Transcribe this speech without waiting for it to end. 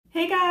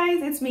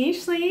guys, it's me,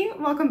 Schlee.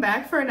 Welcome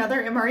back for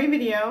another MRE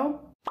video.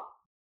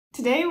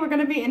 Today we're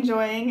going to be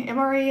enjoying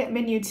MRE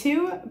Menu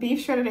 2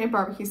 Beef Shredded in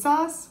Barbecue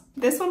Sauce.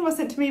 This one was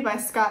sent to me by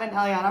Scott and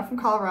Eliana from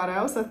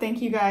Colorado, so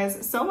thank you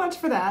guys so much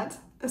for that.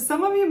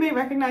 Some of you may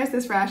recognize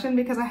this ration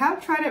because I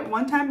have tried it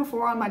one time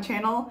before on my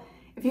channel.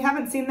 If you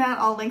haven't seen that,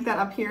 I'll link that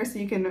up here so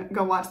you can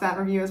go watch that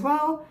review as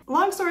well.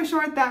 Long story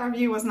short, that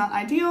review was not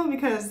ideal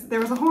because there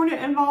was a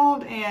hornet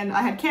involved and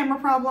I had camera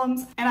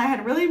problems, and I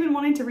had really been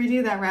wanting to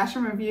redo that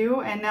ration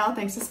review, and now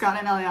thanks to Scott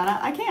and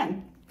Eliana, I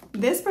can.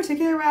 This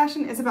particular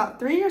ration is about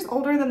 3 years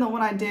older than the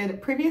one I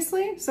did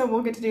previously, so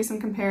we'll get to do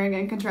some comparing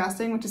and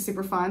contrasting, which is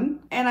super fun.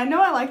 And I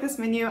know I like this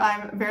menu,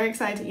 I'm very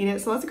excited to eat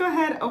it, so let's go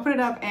ahead, open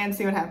it up, and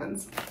see what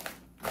happens.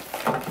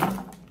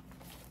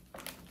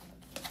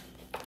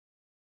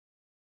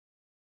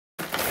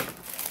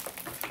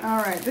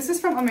 Alright, this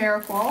is from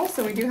Ameriqual,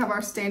 so we do have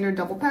our standard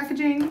double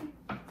packaging.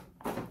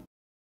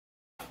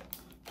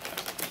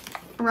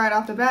 Right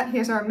off the bat,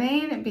 here's our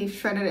main beef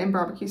shredded in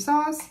barbecue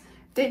sauce.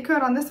 Date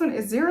code on this one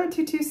is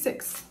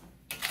 0226.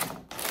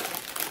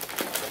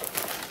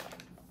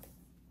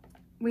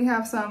 We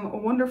have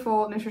some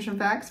wonderful nutrition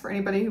facts for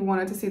anybody who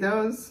wanted to see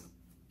those.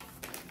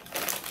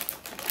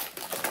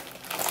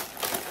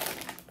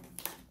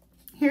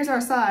 Here's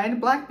our side,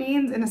 black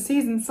beans in a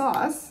seasoned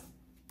sauce.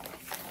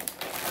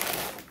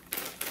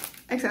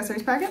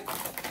 Accessories packet.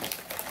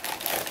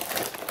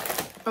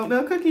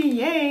 Oatmeal cookie,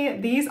 yay!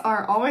 These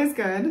are always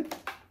good.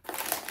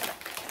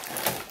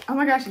 Oh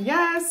my gosh,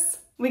 yes!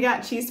 We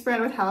got cheese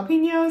spread with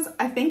jalapenos.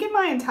 I think in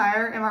my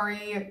entire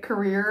MRE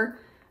career,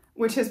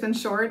 which has been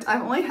short,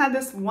 I've only had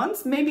this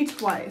once, maybe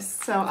twice.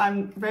 So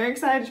I'm very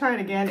excited to try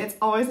it again. It's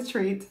always a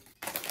treat.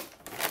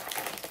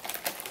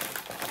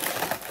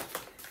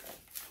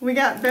 We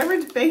got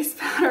beverage base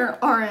powder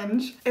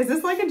orange. Is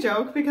this like a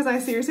joke? Because I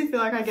seriously feel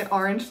like I get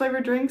orange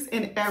flavored drinks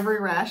in every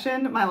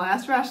ration. My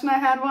last ration I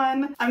had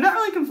one. I'm not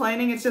really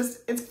complaining, it's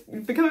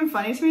becoming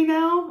funny to me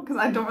now because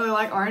I don't really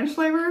like orange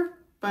flavor,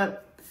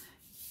 but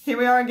here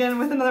we are again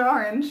with another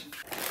orange.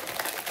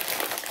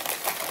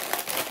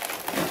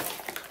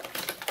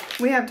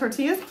 We have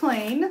tortillas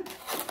plain,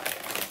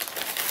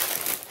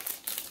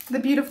 the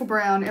beautiful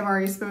brown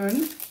MRE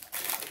spoon,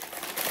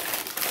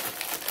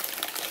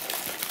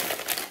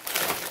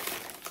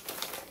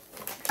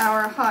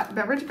 our hot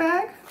beverage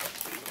bag,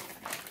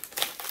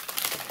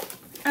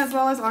 as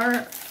well as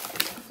our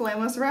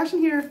flameless ration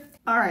heater.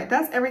 All right,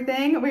 that's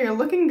everything. We are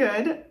looking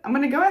good. I'm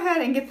gonna go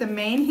ahead and get the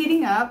main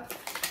heating up.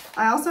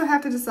 I also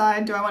have to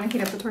decide, do I want to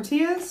heat up the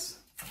tortillas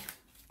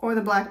or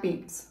the black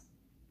beans?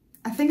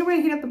 I think I'm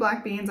gonna heat up the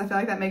black beans. I feel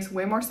like that makes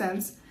way more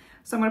sense.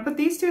 So I'm gonna put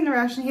these two in the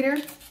ration heater,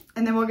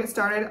 and then we'll get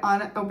started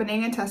on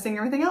opening and testing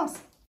everything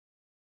else.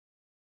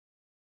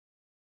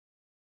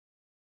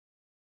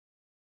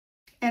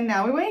 And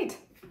now we wait.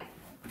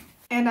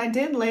 And I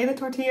did lay the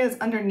tortillas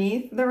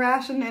underneath the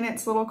ration in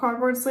its little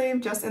cardboard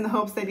sleeve, just in the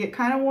hopes they'd get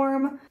kind of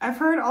warm. I've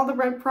heard all the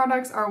bread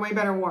products are way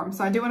better warm,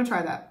 so I do want to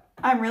try that.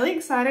 I'm really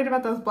excited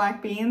about those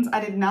black beans. I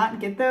did not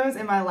get those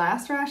in my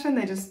last ration.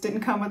 They just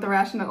didn't come with the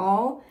ration at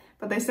all,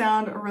 but they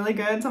sound really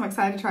good, so I'm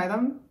excited to try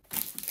them.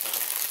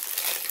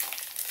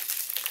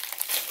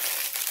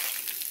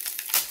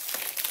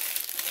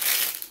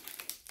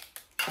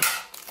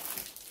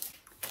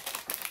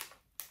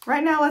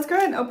 Right now, let's go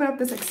ahead and open up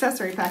this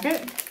accessory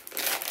packet.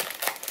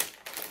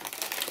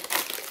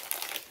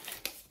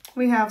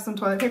 We have some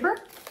toilet paper,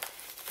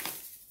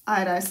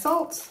 iodized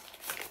salt,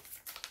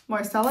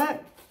 moist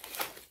towelette,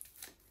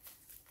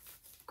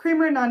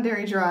 creamer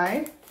non-dairy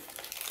dry,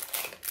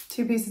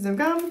 2 pieces of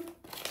gum,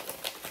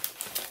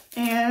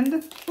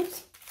 and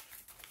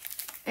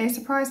a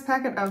surprise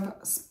packet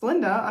of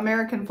Splenda,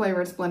 American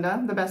flavored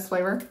Splenda, the best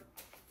flavor,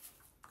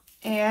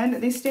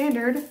 and the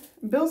standard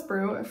Bill's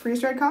Brew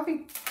freeze-dried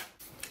coffee.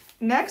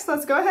 Next,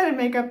 let's go ahead and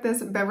make up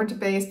this beverage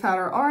base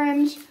powder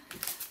orange.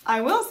 I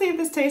will see if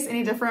this tastes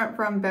any different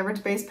from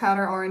beverage base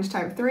powder orange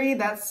type 3.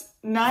 That's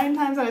 9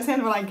 times out of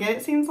 10 what I get,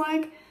 it seems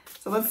like.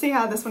 So let's see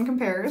how this one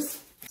compares.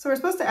 So we're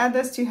supposed to add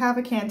this to half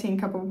a canteen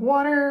cup of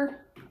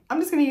water. I'm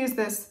just gonna use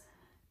this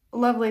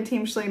lovely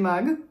Team Schlee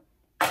mug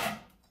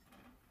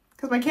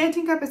because my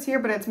canteen cup is here,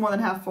 but it's more than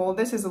half full.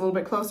 This is a little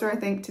bit closer, I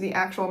think, to the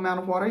actual amount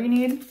of water you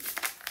need.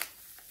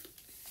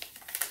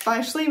 By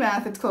Schlee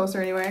math, it's closer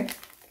anyway.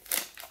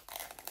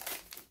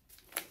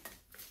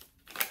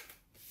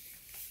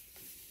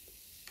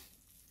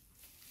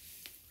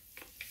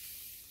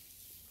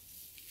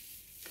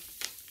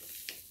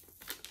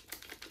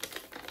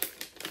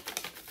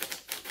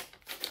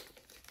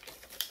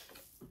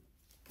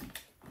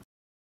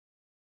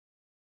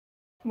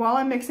 While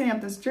I'm mixing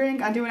up this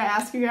drink, I do want to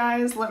ask you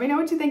guys, let me know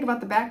what you think about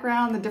the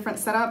background, the different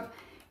setup,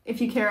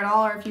 if you care at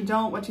all, or if you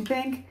don't, what you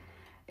think.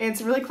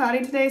 It's really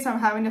cloudy today, so I'm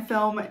having to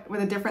film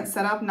with a different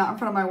setup, not in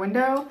front of my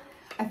window.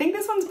 I think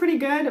this one's pretty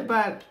good,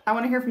 but I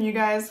want to hear from you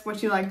guys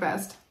what you like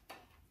best.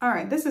 All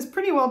right, this is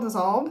pretty well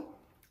dissolved,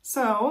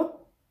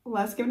 so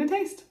let's give it a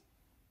taste.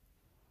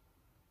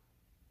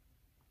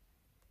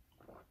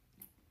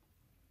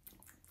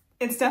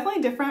 It's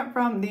definitely different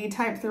from the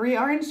type 3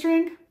 orange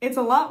drink. It's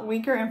a lot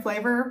weaker in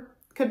flavor.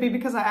 Could be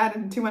because I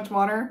added too much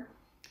water,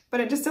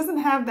 but it just doesn't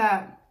have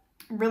that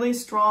really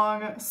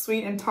strong,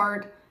 sweet and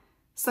tart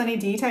Sunny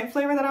D type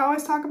flavor that I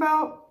always talk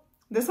about.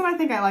 This one I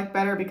think I like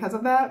better because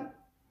of that.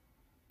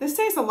 This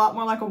tastes a lot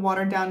more like a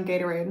watered down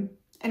Gatorade,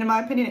 and in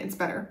my opinion, it's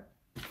better.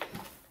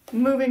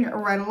 Moving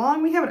right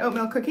along, we have an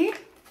oatmeal cookie.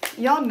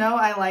 Y'all know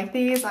I like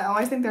these. I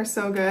always think they're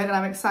so good, and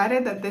I'm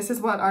excited that this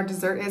is what our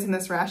dessert is in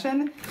this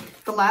ration.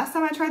 The last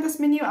time I tried this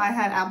menu, I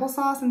had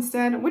applesauce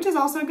instead, which is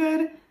also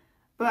good,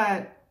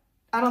 but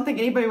I don't think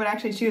anybody would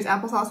actually choose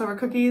applesauce over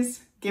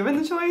cookies,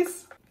 given the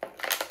choice.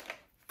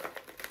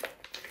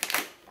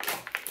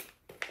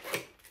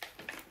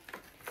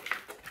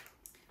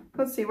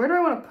 Let's see, where do I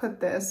want to put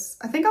this?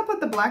 I think I'll put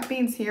the black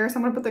beans here, so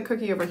I'm gonna put the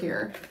cookie over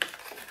here.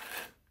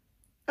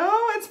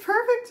 Oh, it's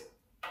perfect.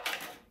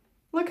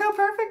 Look how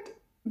perfect.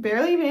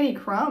 Barely even any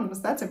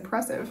crumbs. That's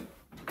impressive.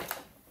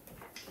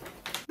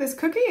 This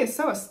cookie is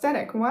so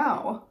aesthetic,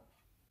 wow.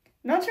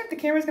 Not sure if the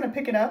camera's gonna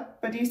pick it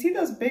up, but do you see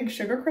those big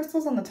sugar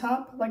crystals on the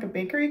top, like a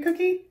bakery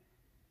cookie?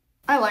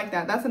 I like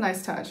that, that's a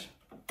nice touch.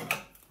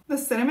 The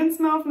cinnamon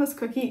smell from this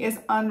cookie is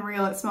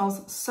unreal. It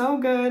smells so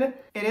good.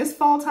 It is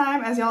fall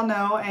time, as y'all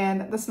know,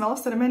 and the smell of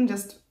cinnamon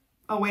just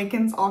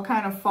awakens all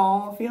kind of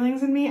fall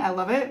feelings in me. I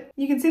love it.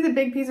 You can see the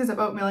big pieces of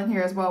oatmeal in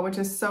here as well, which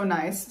is so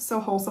nice,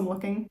 so wholesome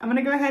looking. I'm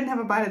gonna go ahead and have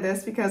a bite of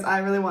this because I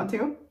really want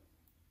to.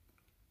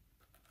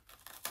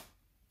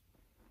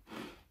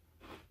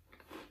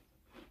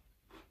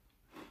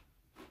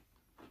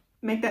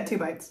 Make that 2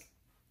 bites.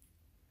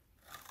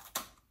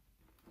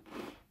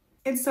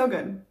 It's so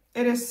good.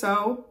 It is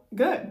so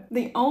good.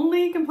 The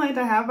only complaint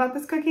I have about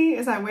this cookie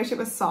is I wish it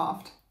was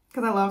soft,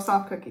 because I love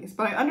soft cookies,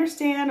 but I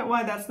understand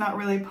why that's not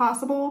really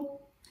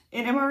possible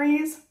in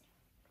MREs.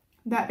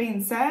 That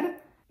being said,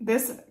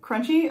 this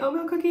crunchy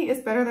oatmeal cookie is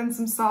better than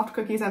some soft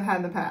cookies I've had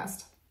in the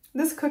past.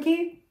 This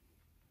cookie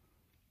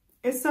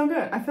is so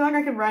good. I feel like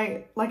I could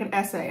write like an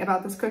essay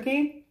about this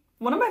cookie.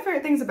 One of my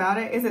favorite things about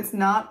it is it's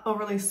not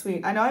overly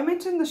sweet. I know I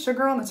mentioned the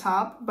sugar on the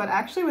top, but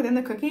actually within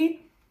the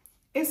cookie,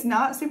 it's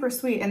not super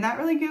sweet, and that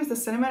really gives the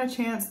cinnamon a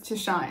chance to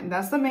shine.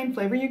 That's the main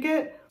flavor you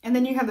get, and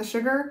then you have the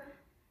sugar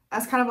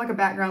as kind of like a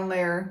background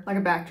layer, like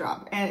a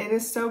backdrop, and it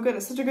is so good.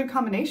 It's such a good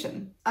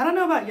combination. I don't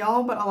know about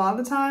y'all, but a lot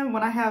of the time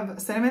when I have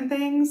cinnamon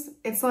things,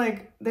 it's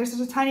like there's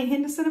just a tiny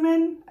hint of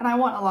cinnamon, and I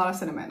want a lot of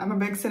cinnamon. I'm a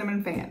big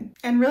cinnamon fan.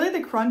 And really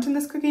the crunch in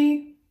this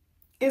cookie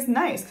is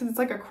nice because it's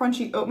like a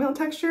crunchy oatmeal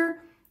texture.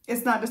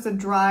 It's not just a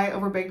dry,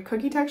 overbaked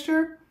cookie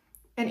texture.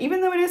 And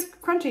even though it is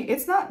crunchy,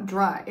 it's not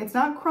dry. It's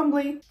not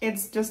crumbly.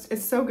 It's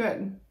so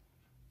good.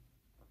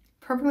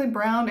 Perfectly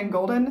browned and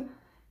golden.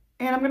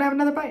 And I'm gonna have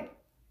another bite.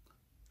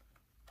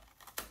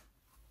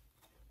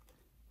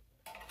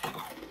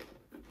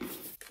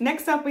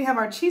 Next up, we have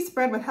our cheese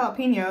spread with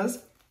jalapenos.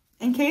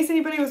 In case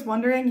anybody was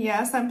wondering,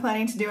 yes, I'm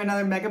planning to do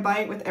another mega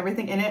bite with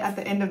everything in it at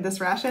the end of this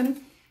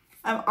ration.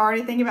 I'm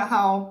already thinking about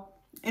how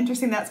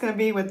interesting that's gonna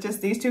be with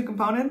just these 2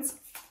 components.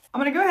 I'm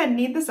gonna go ahead and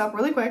knead this up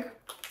really quick.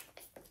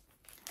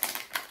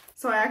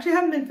 So I actually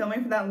haven't been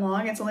filming for that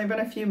long. It's only been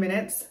a few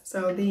minutes.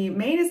 So the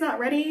main is not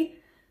ready.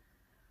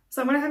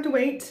 So I'm gonna have to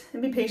wait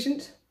and be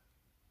patient.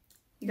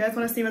 You guys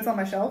wanna see what's on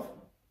my shelf?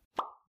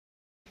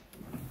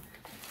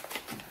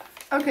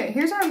 Okay,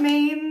 here's our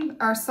main,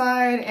 our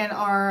side, and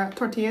our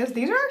tortillas.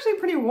 These are actually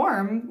pretty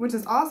warm, which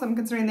is awesome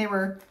considering they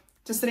were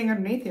just sitting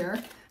underneath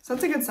here. So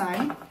that's a good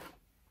sign.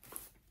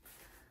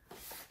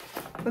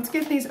 Let's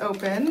get these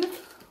open.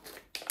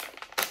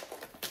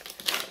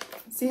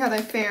 See how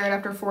they fared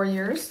after 4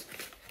 years.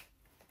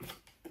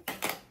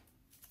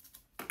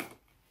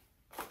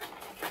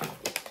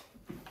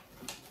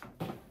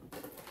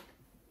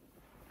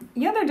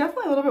 Yeah, they're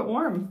definitely a little bit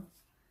warm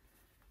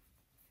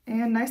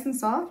and nice and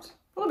soft.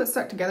 A little bit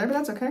stuck together, but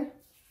that's okay.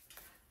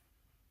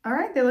 All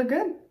right, they look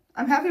good.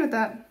 I'm happy with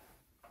that.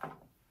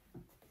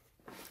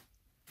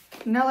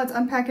 Now let's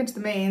unpackage the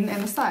main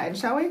and the side,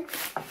 shall we?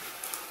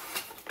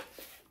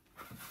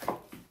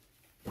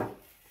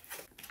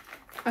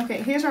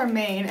 Okay, here's our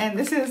main, and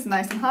this is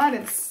nice and hot.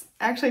 It's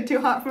actually too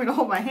hot for me to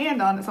hold my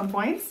hand on at some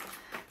points.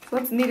 So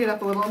let's knead it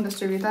up a little and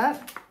distribute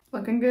that.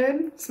 Looking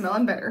good,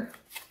 smelling better.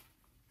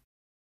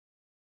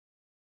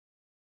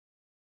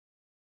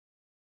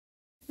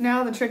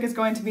 Now the trick is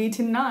going to be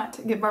to not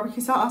get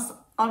barbecue sauce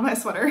on my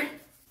sweater.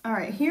 All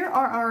right, here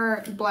are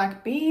our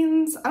black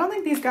beans. I don't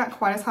think these got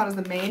quite as hot as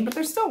the main, but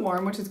they're still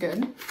warm, which is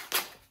good.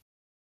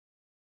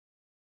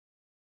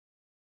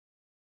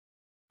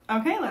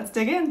 Okay, let's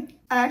dig in.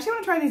 I actually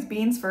want to try these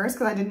beans first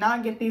because I did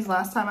not get these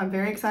last time. I'm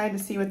very excited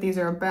to see what these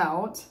are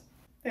about.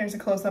 There's a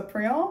close-up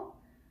for y'all.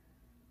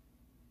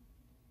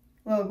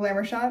 A little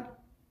glamour shot.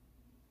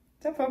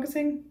 Is that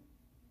focusing?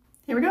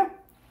 Here we go.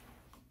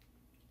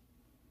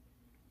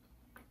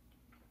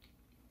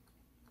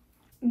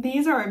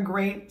 These are a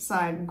great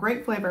side,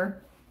 great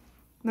flavor.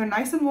 They're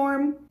nice and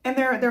warm, and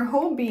they're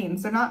whole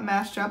beans. They're not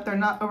mashed up, they're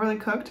not overly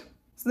cooked,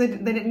 so they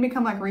didn't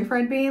become like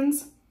refried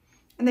beans.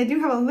 And they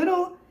do have a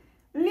little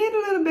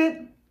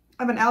bit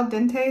of an al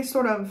dente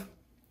sort of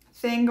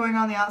thing going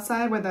on the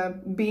outside where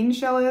the bean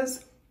shell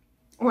is,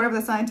 or whatever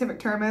the scientific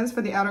term is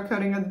for the outer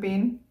coating of the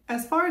bean.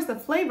 As far as the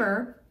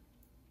flavor,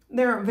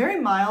 they're very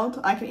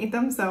mild. I can eat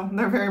them, so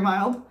they're very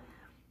mild.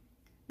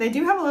 They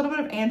do have a little bit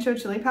of ancho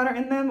chili powder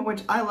in them,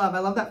 which I love. I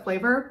love that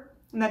flavor,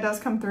 and that does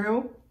come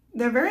through.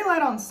 They're very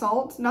light on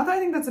salt. Not that I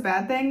think that's a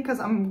bad thing, because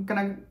I'm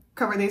gonna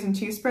cover these in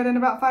cheese spread in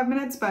about 5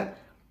 minutes, but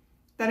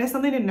that is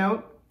something to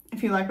note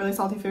if you like really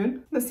salty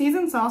food. The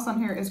seasoned sauce on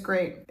here is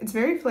great. It's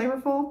very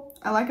flavorful.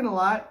 I like it a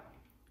lot,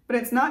 but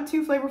it's not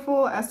too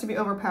flavorful as to be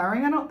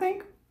overpowering, I don't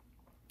think.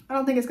 I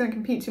don't think it's gonna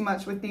compete too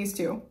much with these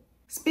two.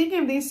 Speaking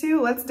of these two,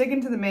 let's dig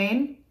into the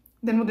main,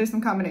 then we'll do some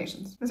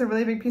combinations. There's a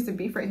really big piece of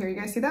beef right here. You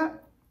guys see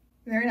that?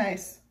 Very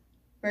nice,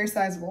 very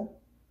sizable.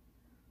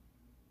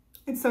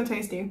 It's so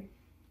tasty.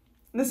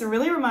 This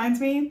really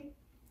reminds me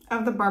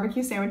of the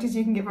barbecue sandwiches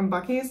you can get from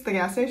Buc-ee's, the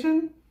gas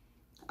station.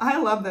 I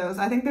love those.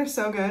 I think they're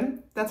so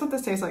good. That's what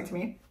this tastes like to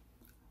me.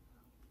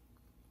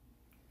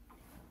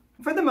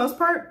 For the most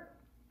part,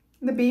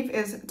 the beef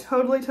is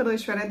totally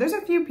shredded. There's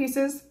a few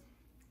pieces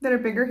that are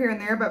bigger here and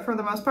there, but for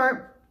the most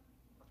part,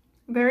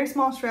 very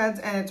small shreds,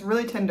 and it's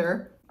really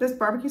tender. This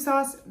barbecue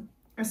sauce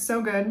is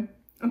so good.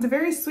 It's a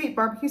very sweet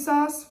barbecue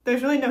sauce.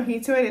 There's really no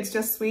heat to it. It's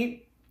just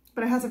sweet,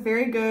 but it has a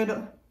very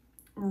good,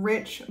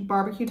 rich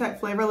barbecue type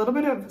flavor. A little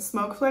bit of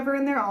smoke flavor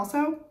in there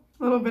also.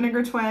 A little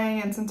vinegar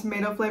twang and some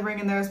tomato flavoring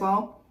in there as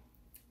well.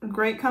 A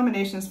great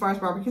combination as far as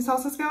barbecue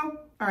sauces go.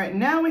 All right,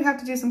 now we have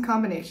to do some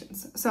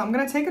combinations. So I'm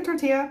gonna take a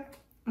tortilla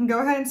and go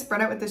ahead and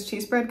spread it with this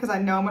cheese spread because I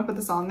know I'm gonna put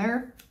this on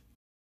there.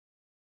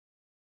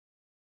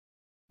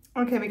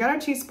 Okay, we got our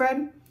cheese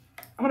spread.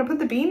 I'm gonna put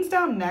the beans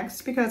down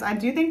next because I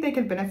do think they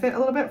could benefit a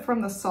little bit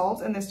from the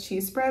salt in this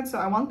cheese spread, so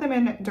I want them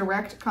in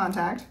direct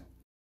contact.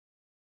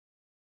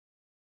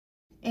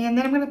 And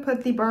then I'm gonna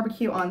put the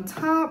barbecue on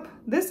top.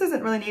 This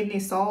doesn't really need any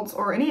salt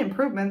or any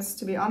improvements,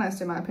 to be honest,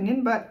 in my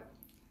opinion, but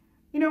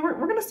you know,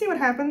 we're gonna see what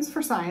happens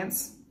for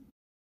science.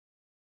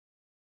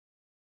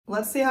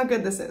 Let's see how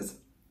good this is.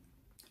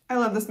 I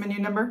love this menu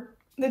number.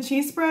 The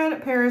cheese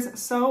spread pairs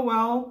so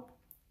well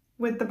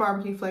with the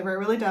barbecue flavor, it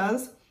really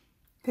does.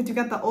 Because you've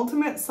got the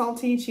ultimate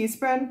salty cheese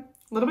spread,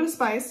 a little bit of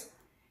spice,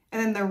 and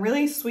then the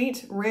really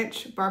sweet,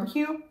 rich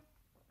barbecue.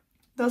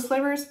 Those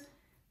flavors,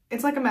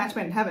 it's like a match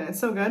made in heaven. It's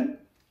so good.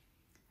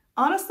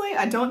 Honestly,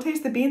 I don't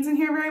taste the beans in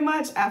here very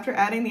much after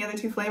adding the other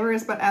two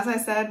flavors, but as I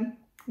said,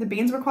 the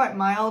beans were quite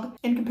mild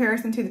in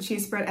comparison to the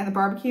cheese spread and the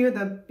barbecue.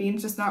 The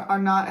beans just are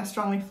not as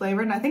strongly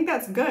flavored, and I think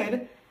that's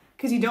good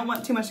because you don't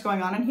want too much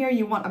going on in here.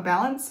 You want a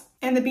balance.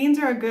 And the beans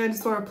are a good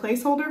sort of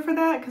placeholder for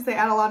that because they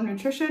add a lot of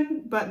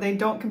nutrition, but they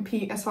don't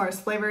compete as far as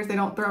flavors. They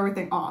don't throw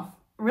everything off.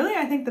 Really,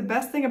 I think the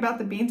best thing about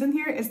the beans in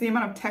here is the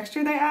amount of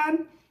texture they add.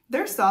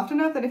 They're soft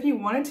enough that if you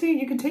wanted to,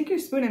 you could take your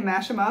spoon and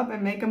mash them up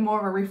and make them more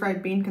of a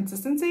refried bean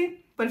consistency.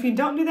 But if you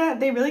don't do that,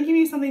 they really give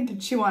you something to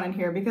chew on in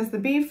here because the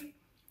beef,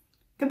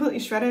 completely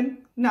shredded,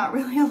 not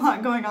really a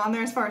lot going on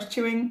there as far as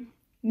chewing.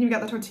 And you've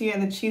got the tortilla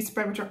and the cheese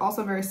spread, which are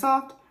also very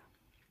soft.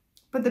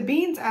 But the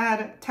beans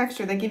add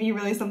texture. They give you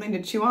really something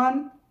to chew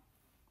on.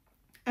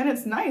 And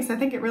it's nice. I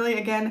think it really,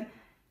 again,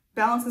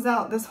 balances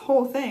out this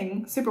whole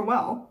thing super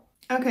well.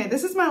 Okay,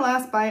 this is my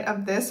last bite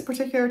of this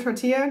particular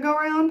tortilla go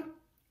around.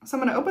 So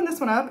I'm gonna open this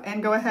one up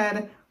and go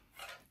ahead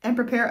and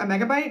prepare a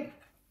mega bite.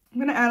 I'm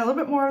gonna add a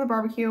little bit more of the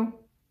barbecue,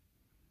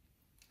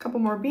 a couple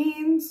more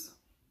beans,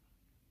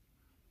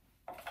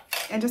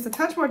 and just a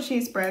touch more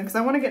cheese spread because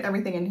I want to get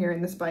everything in here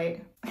in this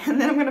bite. And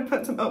then I'm gonna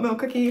put some oatmeal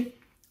cookie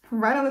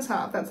right on the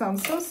top. That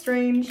sounds so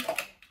strange.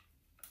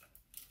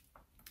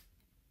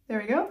 There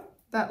we go.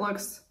 That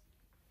looks,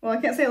 well, I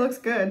can't say it looks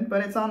good,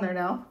 but it's on there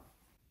now.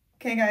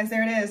 Okay guys,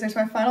 there it is. There's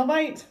my final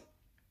bite.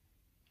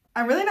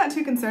 I'm really not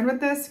too concerned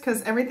with this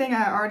because everything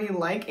I already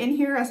like in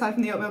here, aside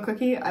from the oatmeal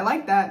cookie, I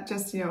like that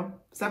just, you know,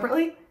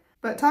 separately.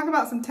 But talk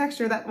about some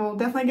texture that will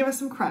definitely give us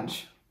some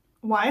crunch.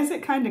 Why is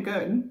it kind of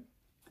good?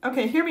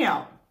 Okay, hear me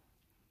out.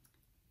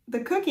 The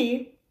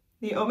cookie,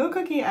 the oatmeal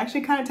cookie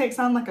actually kind of takes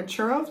on like a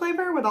churro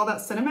flavor with all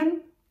that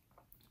cinnamon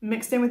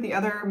mixed in with the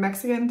other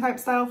Mexican type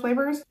style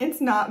flavors.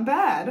 It's not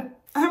bad.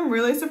 I'm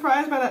really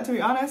surprised by that, to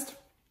be honest.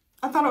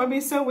 I thought it would be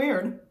so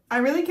weird. I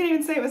really can't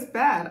even say it was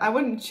bad. I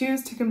wouldn't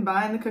choose to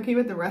combine the cookie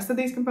with the rest of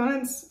these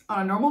components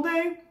on a normal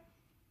day.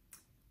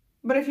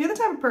 But if you're the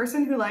type of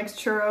person who likes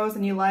churros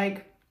and you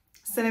like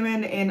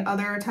cinnamon in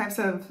other types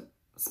of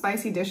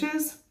spicy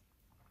dishes,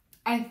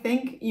 I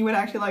think you would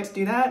actually like to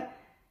do that.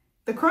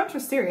 The crunch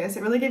was serious.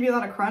 It really gave you a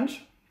lot of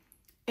crunch.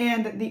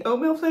 And the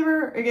oatmeal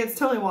flavor, it gets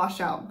totally washed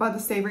out by the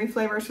savory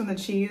flavors from the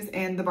cheese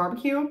and the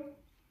barbecue.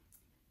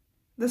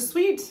 The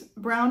sweet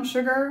brown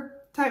sugar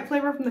type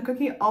flavor from the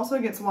cookie also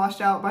gets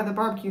washed out by the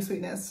barbecue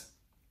sweetness.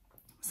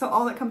 So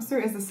all that comes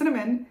through is the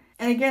cinnamon.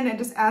 And again, it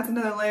just adds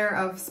another layer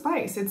of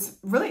spice. It's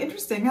really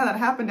interesting how that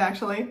happened,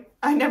 actually.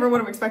 I never would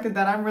have expected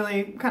that. I'm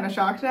really kind of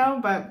shocked now,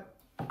 but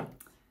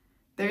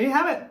there you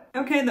have it.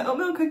 Okay, the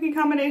oatmeal cookie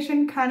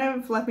combination kind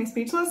of left me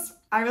speechless.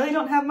 I really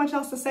don't have much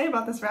else to say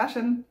about this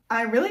ration.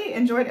 I really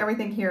enjoyed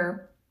everything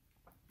here.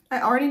 I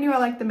already knew I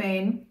liked the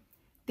main.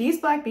 These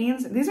black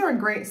beans, these are a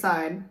great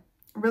side.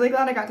 Really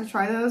glad I got to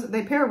try those.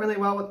 They pair really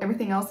well with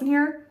everything else in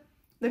here.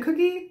 The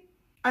cookie,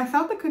 I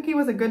thought the cookie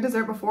was a good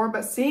dessert before,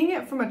 but seeing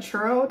it from a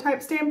churro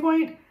type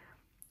standpoint,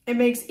 it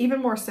makes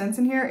even more sense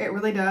in here. It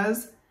really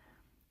does.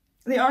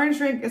 The orange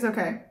drink is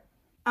okay.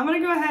 I'm gonna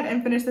go ahead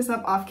and finish this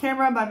up off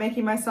camera by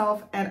making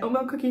myself an oat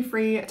milk cookie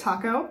free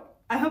taco.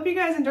 I hope you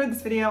guys enjoyed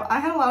this video. I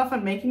had a lot of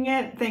fun making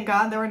it. Thank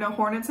God there were no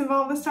hornets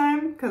involved this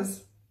time,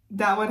 because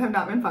that would have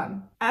not been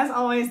fun. As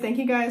always, thank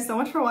you guys so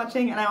much for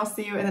watching, and I will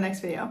see you in the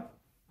next video.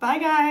 Bye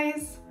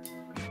guys!